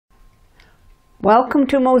Welcome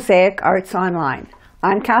to Mosaic Arts Online.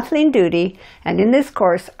 I'm Kathleen Doody, and in this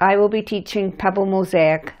course I will be teaching Pebble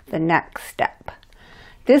Mosaic, the next step.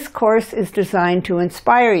 This course is designed to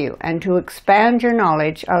inspire you and to expand your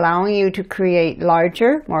knowledge, allowing you to create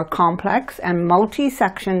larger, more complex, and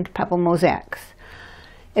multi-sectioned pebble mosaics.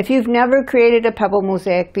 If you've never created a pebble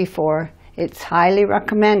mosaic before, it's highly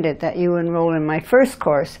recommended that you enroll in my first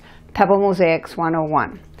course, Pebble Mosaics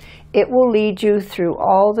 101. It will lead you through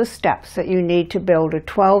all the steps that you need to build a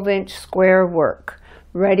 12-inch square work,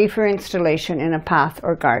 ready for installation in a path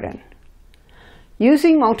or garden.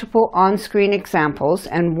 Using multiple on-screen examples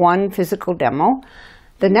and one physical demo,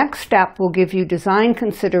 the next step will give you design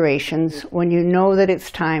considerations when you know that it's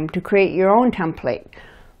time to create your own template.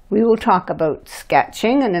 We will talk about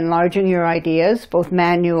sketching and enlarging your ideas, both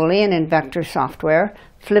manually and in vector software,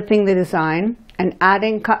 flipping the design, and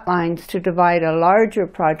adding cut lines to divide a larger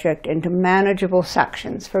project into manageable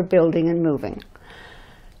sections for building and moving.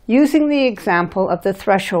 Using the example of the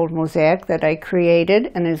threshold mosaic that I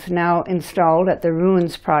created and is now installed at the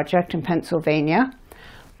Ruins project in Pennsylvania,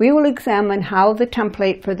 we will examine how the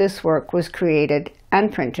template for this work was created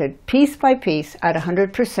and printed piece by piece at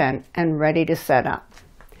 100% and ready to set up.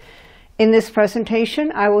 In this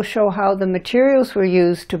presentation, I will show how the materials were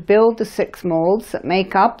used to build the 6 molds that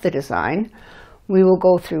make up the design. We will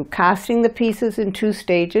go through casting the pieces in 2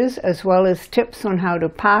 stages, as well as tips on how to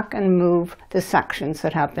pack and move the sections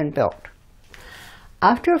that have been built.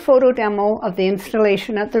 After a photo demo of the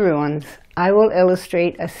installation at the Ruins, I will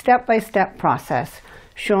illustrate a step-by-step process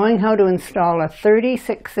showing how to install a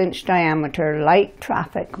 36-inch diameter light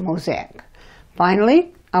traffic mosaic.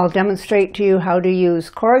 Finally, I'll demonstrate to you how to use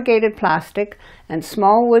corrugated plastic and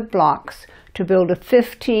small wood blocks to build a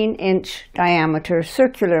 15-inch diameter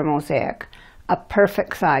circular mosaic, a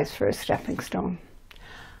perfect size for a stepping stone.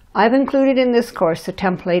 I've included in this course a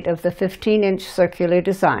template of the 15-inch circular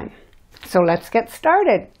design. So let's get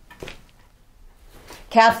started.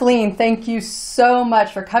 Kathleen, thank you so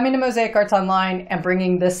much for coming to Mosaic Arts Online and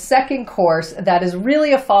bringing this second course that is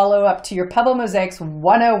really a follow-up to your Pebble Mosaics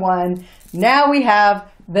 101. Now we have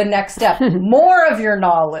the next step, more of your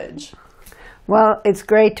knowledge. Well, it's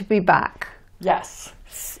great to be back. Yes.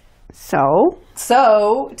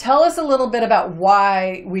 So tell us a little bit about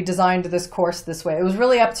why we designed this course this way. It was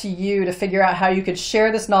really up to you to figure out how you could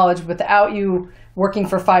share this knowledge without you working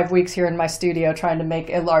for 5 weeks here in my studio trying to make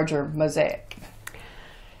a larger mosaic.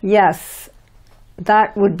 Yes,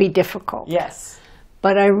 that would be difficult. Yes.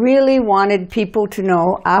 But I really wanted people to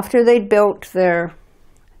know after they built their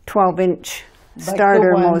 12-inch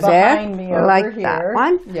starter mosaic, like that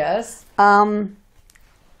one. Yes.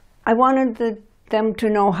 I wanted them to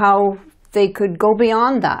know how they could go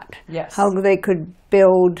beyond that. Yes. How they could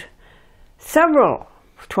build several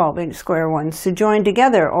 12-inch square ones to join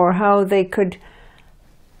together, or how they could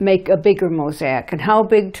make a bigger mosaic, and how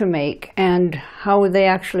big to make, and how they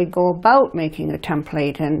actually go about making a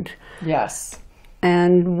template, and yes.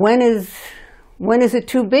 And when is it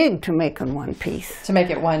too big to make in one piece? To make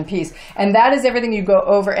it one piece. And that is everything you go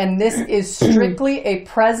over. And this is strictly a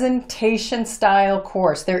presentation style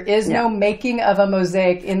course. There is no making of a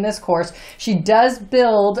mosaic in this course. She does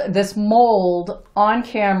build this mold on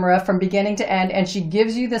camera from beginning to end, and she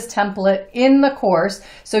gives you this template in the course.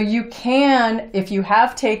 So you can, if you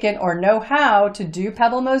have taken or know how to do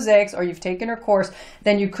Pebble Mosaics, or you've taken her course,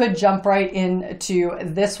 then you could jump right into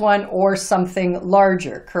this one or something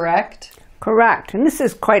larger, correct? Correct. And this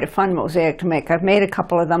is quite a fun mosaic to make. I've made a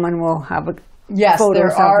couple of them, and we'll have a yes,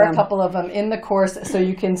 photos there are of them. A couple of them in the course, so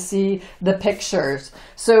you can see the pictures.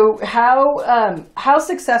 So how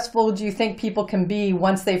successful do you think people can be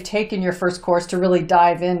once they've taken your first course to really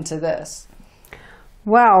dive into this?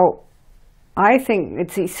 Well, I think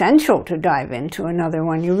it's essential to dive into another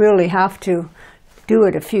one. You really have to do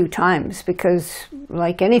it a few times, because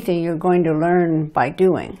like anything, you're going to learn by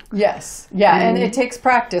doing. Yes. Yeah. And it takes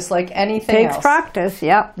practice like anything else. Takes practice.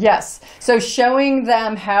 Yep. Yes. So showing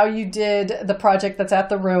them how you did the project that's at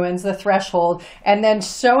the Ruins, the threshold, and then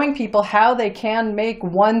showing people how they can make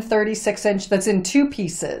one 36-inch that's in 2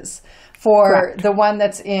 pieces for Correct. the one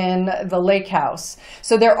that's in the lake house.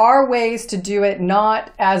 So there are ways to do it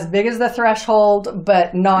not as big as the threshold,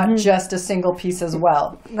 but not just a single piece as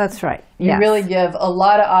well. That's right. You really give a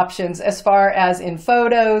lot of options as far as in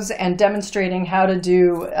photos and demonstrating how to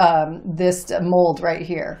do this mold right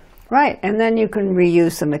here. Right. And then you can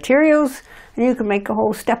reuse the materials, and you can make a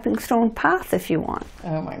whole stepping stone path if you want.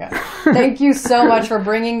 Oh my God. Thank you so much for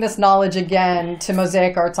bringing this knowledge again to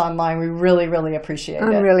Mosaic Arts Online. We really, really appreciate it.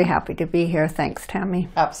 I'm really happy to be here. Thanks, Tammy.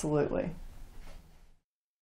 Absolutely.